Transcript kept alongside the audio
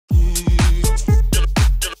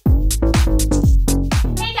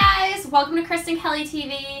welcome to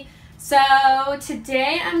KristenKellyTV. So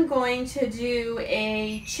today I'm going to do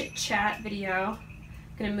a chit chat video.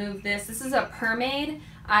 I'm gonna move this. This is a permade.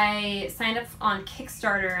 I signed up on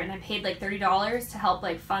Kickstarter and I paid like $30 to help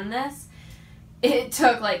like fund this. It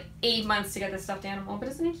took like 8 months to get this stuffed animal, but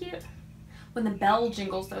isn't it cute? When the bell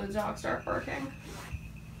jingles though, the dogs start barking.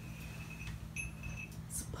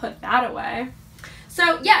 Let's put that away.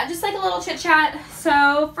 So yeah, just like a little chit chat.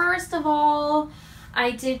 So first of all,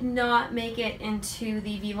 I did not make it into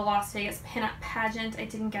the Viva Las Vegas Pinup pageant. I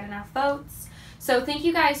didn't get enough votes. So thank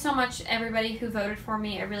you guys so much, everybody who voted for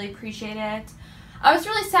me. I really appreciate it. I was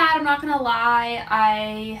really sad, I'm not gonna lie.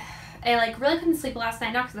 I like really couldn't sleep last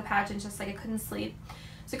night, not because of the pageant, just like I couldn't sleep.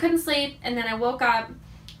 So I couldn't sleep, and then I woke up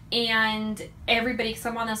and everybody, because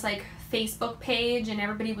I'm on this like Facebook page, and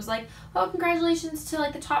everybody was like, oh, congratulations to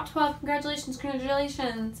like the top 12,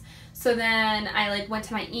 congratulations. So then I like went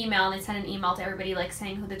to my email and I sent an email to everybody like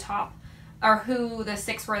saying who the top, or who the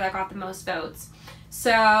 6 were that got the most votes. So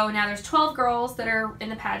now there's 12 girls that are in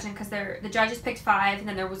the pageant because the judges picked 5, and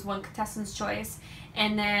then there was 1 contestant's choice,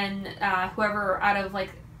 and then whoever out of like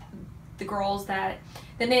the girls that,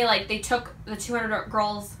 then they took the 200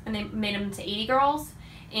 girls and they made them into 80 girls.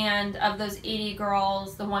 And of those 80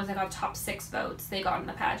 girls, the ones that got top 6 votes, they got in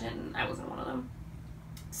the pageant, and I wasn't one of them.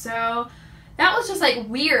 So that was just like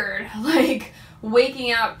weird, like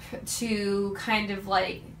waking up to kind of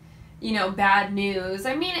like, you know, bad news.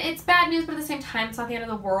 I mean, it's bad news, but at the same time, it's not the end of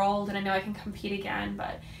the world, and I know I can compete again,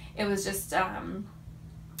 but it was just kind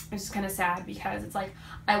of sad because it's like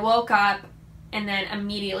I woke up and then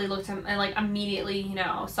immediately looked at, and like immediately, you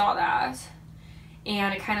know, saw that.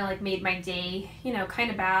 And it kind of like made my day, you know,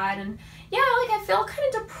 kind of bad. And yeah, like I feel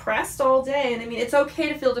kind of depressed all day. And I mean, it's okay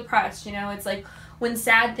to feel depressed, you know. It's like when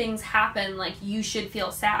sad things happen, like you should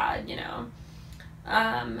feel sad, you know.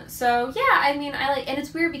 So yeah, I mean, and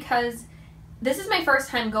it's weird because this is my first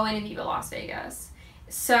time going to Viva Las Vegas.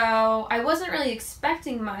 So I wasn't really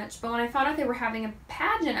expecting much, but when I found out they were having a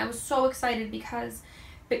pageant, I was so excited because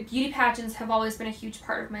beauty pageants have always been a huge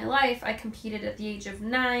part of my life. I competed at the age of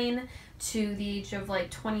 9 to the age of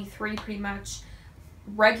like 23 pretty much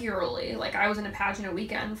regularly. Like I was in a pageant a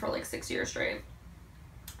weekend for like 6 years straight.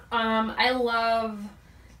 I love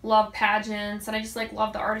pageants, and I just like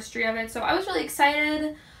love the artistry of it. So I was really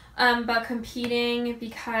excited about competing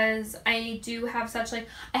because I do have such like,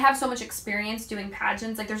 I have so much experience doing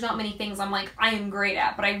pageants. Like there's not many things I'm like I am great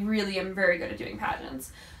at, but I really am very good at doing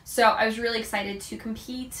pageants. So I was really excited to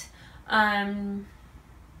compete, but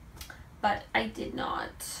I did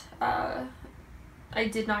not get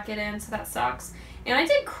in, so that sucks. And I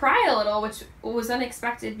did cry a little, which was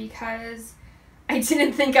unexpected because I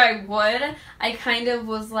didn't think I would. I kind of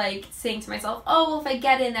was like saying to myself, oh, well, if I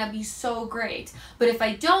get in, that'd be so great. But if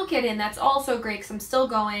I don't get in, that's also great because I'm still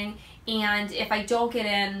going. And if I don't get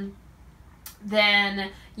in,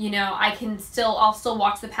 then, you know, I'll still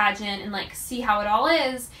watch the pageant and like see how it all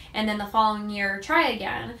is, and then the following year try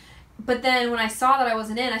again. But then when I saw that I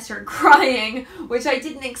wasn't in, I started crying, which I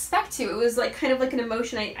didn't expect to. It was like kind of like an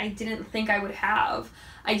emotion I didn't think I would have.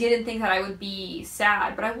 I didn't think that I would be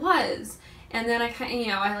sad, but I was. And then I kind of, you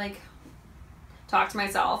know, I like talked to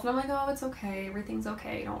myself and I'm like, oh, it's okay. Everything's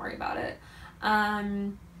okay. Don't worry about it.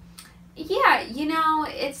 Yeah, you know,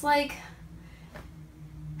 it's like,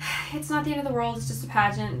 it's not the end of the world. It's just a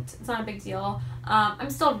pageant. It's not a big deal. I'm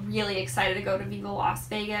still really excited to go to Viva Las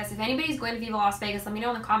Vegas. If anybody's going to Viva Las Vegas, let me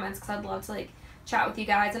know in the comments because I'd love to like chat with you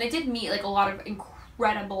guys. And I did meet like a lot of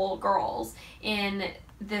incredible girls in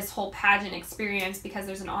this whole pageant experience because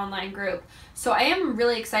there's an online group. So I am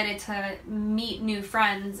really excited to meet new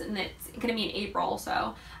friends, and it's going to be in April,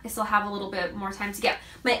 so I still have a little bit more time to get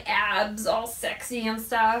my abs all sexy and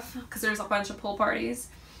stuff because there's a bunch of pool parties.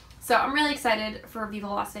 So I'm really excited for Viva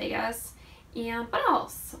Las Vegas. And what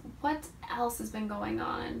else? What else has been going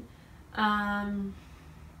on?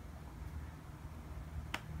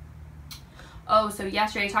 Oh, so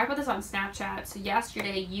yesterday, I talked about this on Snapchat. So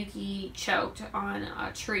yesterday, Yuki choked on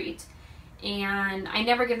a treat. And I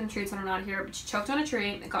never give them treats when I'm not here, but she choked on a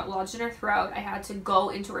treat. It got lodged in her throat. I had to go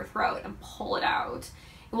into her throat and pull it out.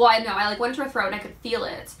 Well, I like went into her throat and I could feel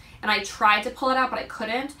it. And I tried to pull it out, but I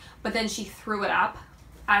couldn't. But then she threw it up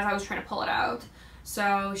as I was trying to pull it out.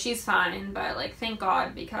 So she's fine, but like thank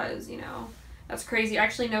God, because you know that's crazy. I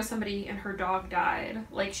actually know somebody and her dog died.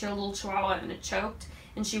 Like she had a little chihuahua and it choked,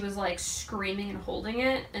 and she was like screaming and holding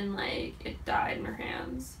it, and like it died in her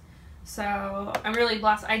hands. So I'm really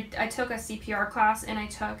blessed. I took a CPR class, and I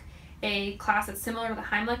took a class that's similar to the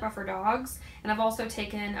Heimlich but for dogs, and I've also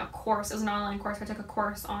taken a course. It was an online course. I took a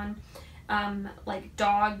course on like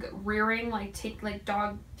dog rearing, like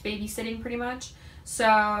dog babysitting pretty much. So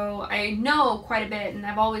I know quite a bit, and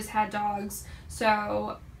I've always had dogs,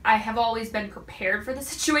 so I have always been prepared for the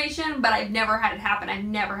situation, but I've never had it happen. I've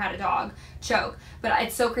never had a dog choke. But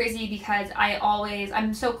it's so crazy because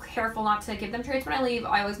I'm so careful not to give them treats when I leave.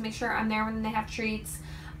 I always make sure I'm there when they have treats.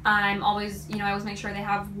 I'm always, I always make sure they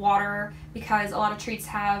have water, because a lot of treats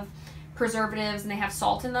have preservatives and they have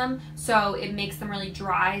salt in them, so it makes them really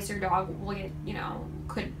dry, so your dog will get,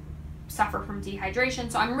 could suffer from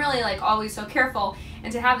dehydration. So I'm really like always so careful,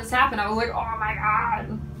 and to have this happen, I was like, oh my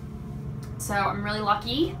god. So I'm really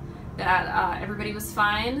lucky that everybody was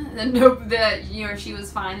fine, and that she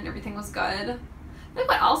was fine and everything was good. Like,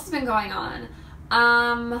 what else has been going on?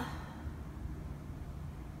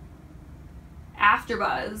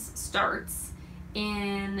 AfterBuzz starts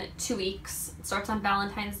in 2 weeks. It starts on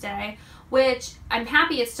Valentine's Day, which I'm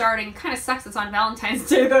happy it's starting. Kind of sucks it's on Valentine's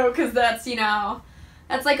Day though, because that's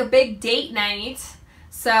that's like a big date night.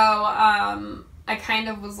 So I kind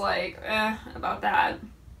of was like about that.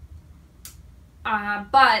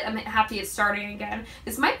 But I'm happy it's starting again.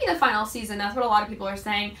 This might be the final season. That's what a lot of people are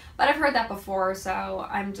saying, but I've heard that before, so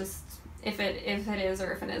I'm just, if it is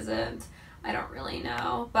or if it isn't, I don't really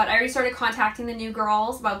know. But I already started contacting the new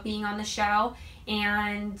girls about being on the show,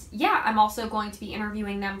 and yeah, I'm also going to be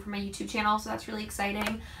interviewing them for my YouTube channel, so that's really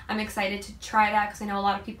exciting. I'm excited to try that because I know a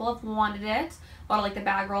lot of people have wanted it. A lot of like the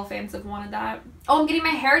Bad Girl fans have wanted that. Oh, I'm getting my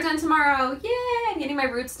hair done tomorrow. Yay! I'm getting my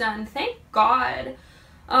roots done. Thank God.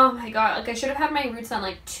 Oh my god, like I should have had my roots done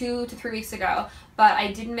like 2 to 3 weeks ago, but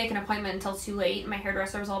I didn't make an appointment until too late. My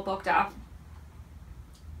hairdresser was all booked up.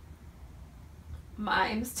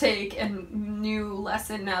 My mistake and new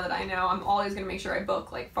lesson now that I know. I'm always going to make sure I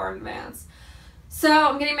book like far in advance. So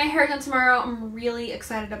I'm getting my hair done tomorrow. I'm really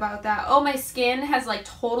excited about that. Oh, my skin has like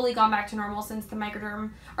totally gone back to normal since the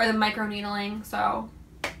microderm or the micro needling. So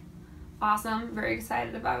awesome. Very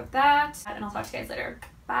excited about that. And I'll talk to you guys later.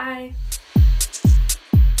 Bye.